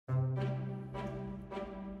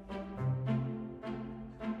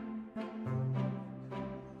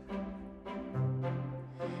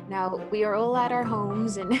Now, we are all at our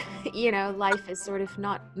homes and, life is sort of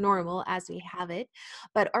not normal as we have it.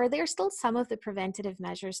 But are there still some of the preventative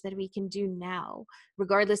measures that we can do now,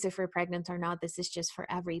 regardless if we're pregnant or not? This is just for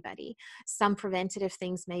everybody. Some preventative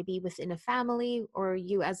things maybe within a family or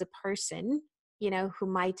you as a person, who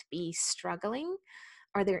might be struggling.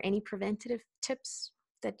 Are there any preventative tips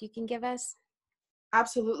that you can give us?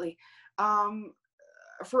 Absolutely. Um,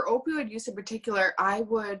 for opioid use in particular,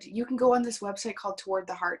 you can go on this website called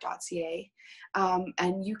towardtheheart.ca,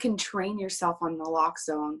 and you can train yourself on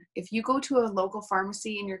naloxone. If you go to a local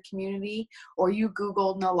pharmacy in your community, or you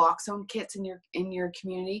Google naloxone kits in your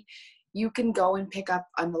community, you can go and pick up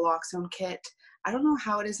a naloxone kit. I don't know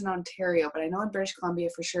how it is in Ontario, but I know in British Columbia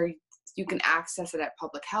for sure you can access it at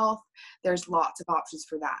public health. There's lots of options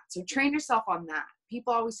for that. So train yourself on that.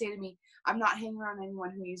 People always say to me, I'm not hanging around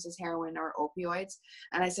anyone who uses heroin or opioids.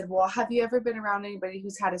 And I said, well, have you ever been around anybody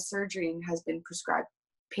who's had a surgery and has been prescribed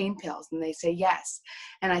pain pills? And they say yes.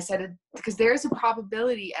 And I said, because there's a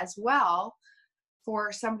probability as well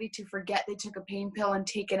for somebody to forget they took a pain pill and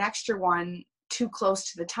take an extra one too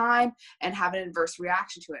close to the time and have an adverse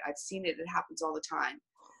reaction to it. I've seen it. It happens all the time.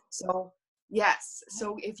 So yes.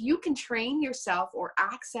 So if you can train yourself or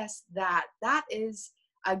access that, that is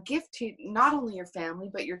a gift to not only your family,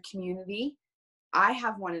 but your community. I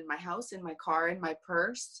have one in my house, in my car, in my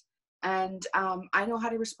purse. And I know how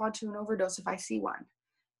to respond to an overdose if I see one.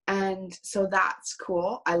 And so that's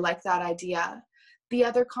cool. I like that idea. The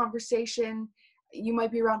other conversation, you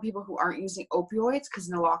might be around people who aren't using opioids because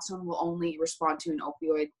naloxone will only respond to an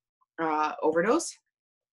opioid overdose.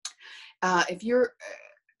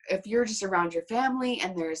 If you're just around your family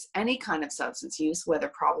and there's any kind of substance use, whether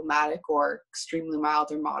problematic or extremely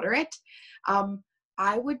mild or moderate,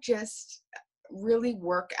 I would just really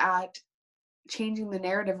work at changing the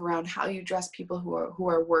narrative around how you address people who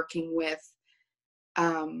are working with,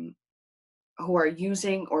 who are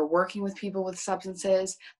using or working with people with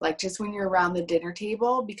substances, like just when you're around the dinner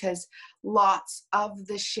table, because lots of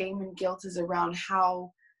the shame and guilt is around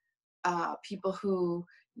how people who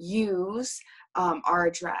use are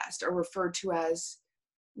addressed or referred to as,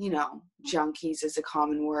 junkies is a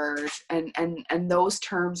common word, and those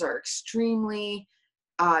terms are extremely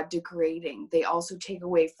degrading. They also take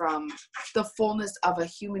away from the fullness of a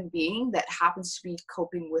human being that happens to be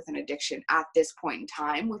coping with an addiction at this point in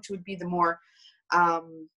time, which would be the more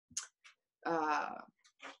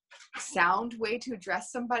sound way to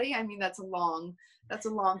address somebody. I mean, that's a long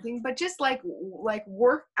thing, but just like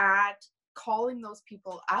work at calling those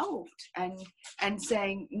people out and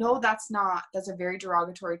saying, no, that's a very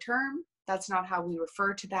derogatory term. That's not how we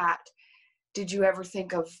refer to that. Did you ever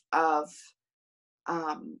think of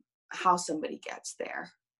how somebody gets there?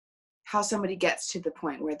 How somebody gets to the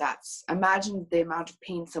point where imagine the amount of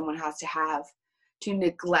pain someone has to have to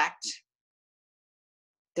neglect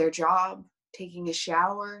their job, taking a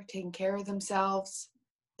shower, taking care of themselves,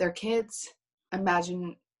 their kids.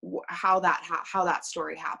 Imagine how that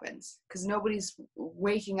story happens, because nobody's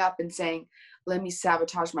waking up and saying, let me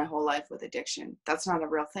sabotage my whole life with addiction. That's not a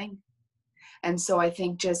real thing. And so I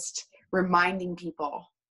think just reminding people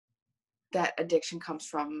that addiction comes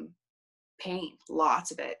from pain, lots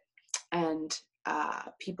of it, and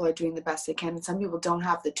people are doing the best they can, and some people don't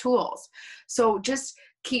have the tools. So just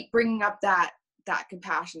keep bringing up that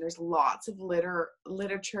compassion. There's lots of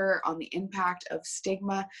literature on the impact of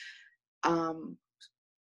stigma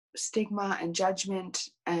and judgment,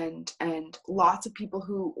 and lots of people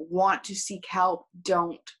who want to seek help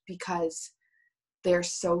don't, because they're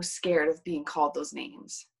so scared of being called those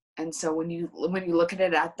names. And so when you look at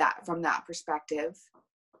it from that perspective,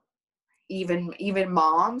 even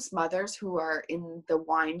mothers who are in the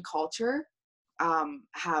wine culture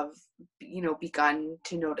have begun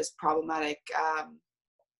to notice problematic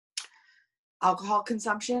alcohol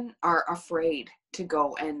consumption, are afraid to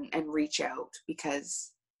go and reach out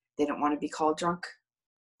because they don't want to be called drunk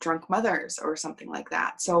mothers or something like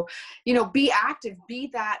that. So, be active, be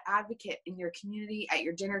that advocate in your community, at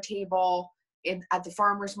your dinner table, at the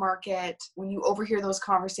farmer's market. When you overhear those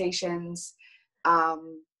conversations,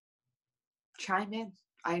 chime in.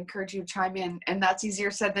 I encourage you to chime in, and that's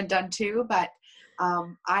easier said than done too. But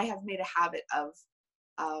I have made a habit of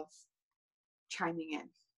chiming in.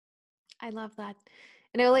 I love that.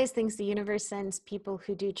 And I always think the universe sends people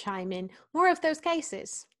who do chime in more of those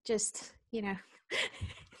cases. Just, it's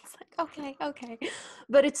like, okay.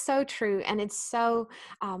 But it's so true. And it's so,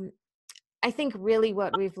 I think really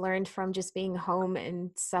what we've learned from just being home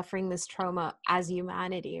and suffering this trauma as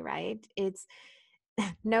humanity, right? It's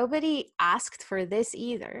nobody asked for this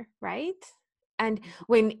either, right? And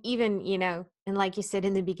when even, and like you said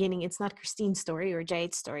in the beginning, it's not Christine's story or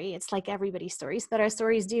Jade's story. It's like everybody's stories, but our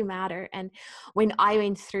stories do matter. And when I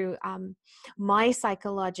went through my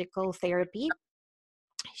psychological therapy,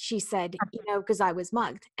 she said, because I was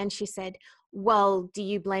mugged, and she said, well, do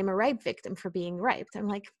you blame a rape victim for being raped? I'm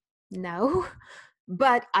like, no,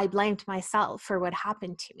 but I blamed myself for what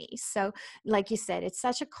happened to me. So like you said, it's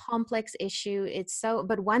such a complex issue.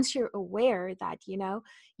 But once you're aware that,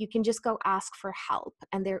 you can just go ask for help,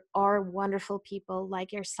 and there are wonderful people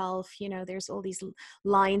like yourself, there's all these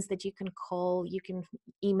lines that you can call, you can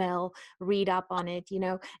email, read up on it,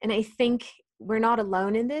 and I think we're not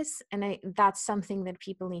alone in this. And that's something that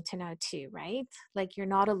people need to know too, right? Like, you're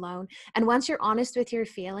not alone. And once you're honest with your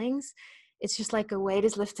feelings, it's just like a weight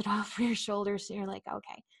is lifted off your shoulders, and you're like,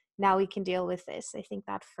 okay, now we can deal with this. I think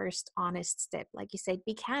that first honest step, like you said,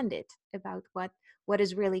 be candid about what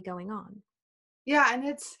is really going on. Yeah, and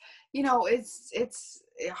it's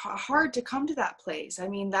hard to come to that place. I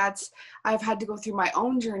mean, I've had to go through my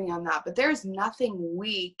own journey on that, but there's nothing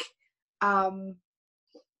weak. Um,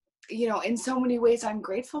 in so many ways, I'm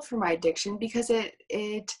grateful for my addiction because it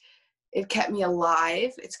kept me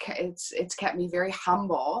alive. It's kept me very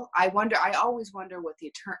humble. I always wonder what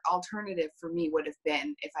the alternative for me would have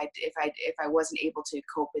been if I wasn't able to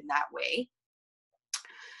cope in that way.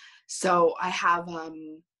 So I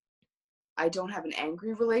don't have an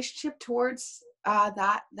angry relationship towards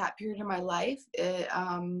that period of my life.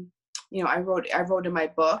 I wrote in my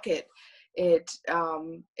book, it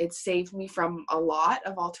saved me from a lot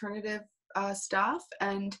of alternative stuff,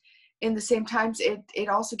 and in the same times it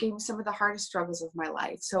also gave me some of the hardest struggles of my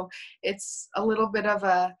life. So it's a little bit of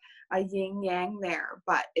a yin yang there,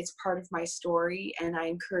 but it's part of my story, and I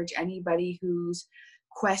encourage anybody who's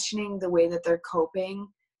questioning the way that they're coping,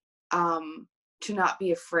 to not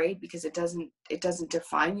be afraid, because it doesn't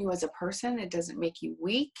define you as a person. It doesn't make you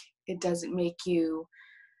weak. It doesn't make you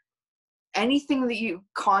anything that you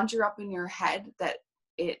conjure up in your head that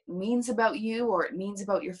it means about you, or it means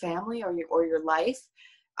about your family or your life.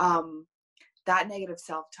 That negative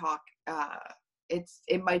self-talk,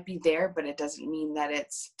 it might be there, but it doesn't mean that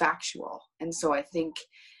it's factual. And so I think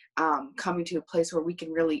coming to a place where we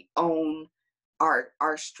can really own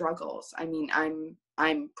our struggles. I mean,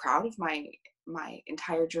 I'm proud of my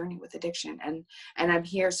entire journey with addiction, and I'm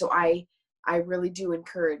here. So I really do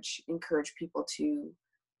encourage people to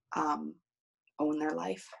own their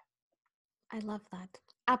life. I love that.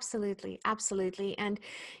 Absolutely. Absolutely. And,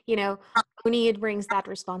 only it brings that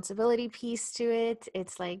responsibility piece to it.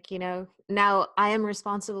 It's like, now I am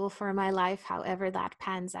responsible for my life, however that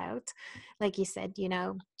pans out. Like you said,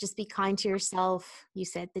 just be kind to yourself. You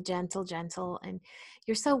said the gentle, and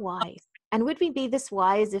you're so wise. And would we be this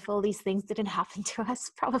wise if all these things didn't happen to us?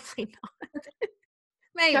 Probably not.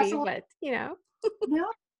 Maybe, Definitely. but, No.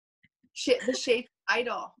 The shape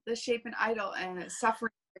and idol, and suffering,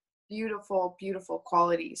 beautiful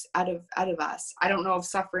qualities out of us. I don't know if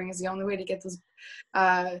suffering is the only way to get those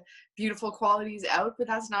beautiful qualities out, but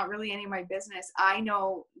that's not really any of my business. I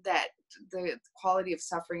know that the quality of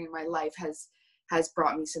suffering in my life has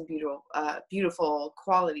brought me some beautiful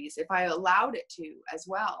qualities, if I allowed it to as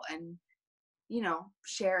well, and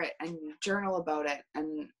share it and journal about it,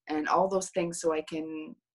 and all those things, so I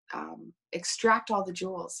can extract all the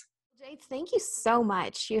jewels. Jade, thank you so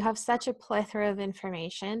much. You have such a plethora of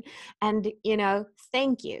information. And,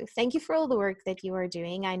 thank you. Thank you for all the work that you are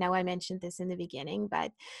doing. I know I mentioned this in the beginning,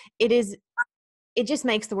 but it just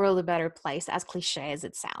makes the world a better place, as cliche as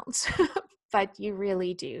it sounds. But you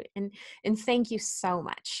really do. And thank you so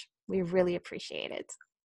much. We really appreciate it.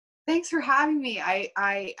 Thanks for having me.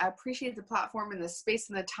 I appreciate the platform and the space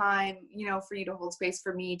and the time, for you to hold space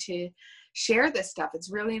for me to share this stuff. It's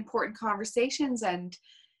really important conversations, and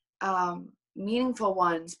meaningful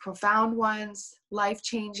ones, profound ones,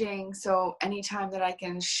 life-changing. So anytime that I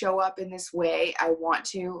can show up in this way, I want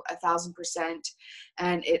to 1,000%.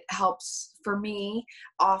 And it helps for me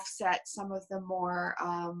offset some of the more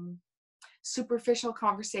superficial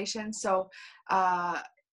conversations. So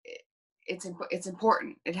it's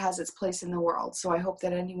important. It has its place in the world. So I hope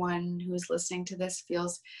that anyone who is listening to this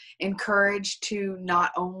feels encouraged to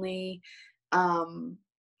not only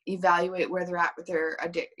evaluate where they're at with their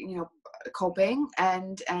coping,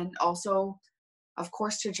 and also, of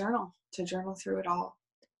course, to journal through it all.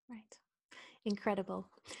 Right. Incredible.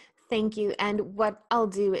 Thank you. And what I'll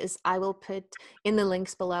do is I will put in the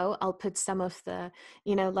links below, I'll put some of the,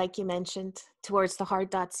 like you mentioned, towards the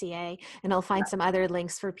heart.ca, and I'll find some other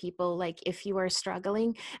links for people, like if you are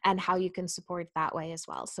struggling, and how you can support that way as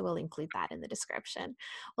well. So we'll include that in the description.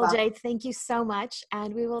 Well, Jade, thank you so much.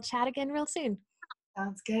 And we will chat again real soon.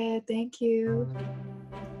 Sounds good. Thank you.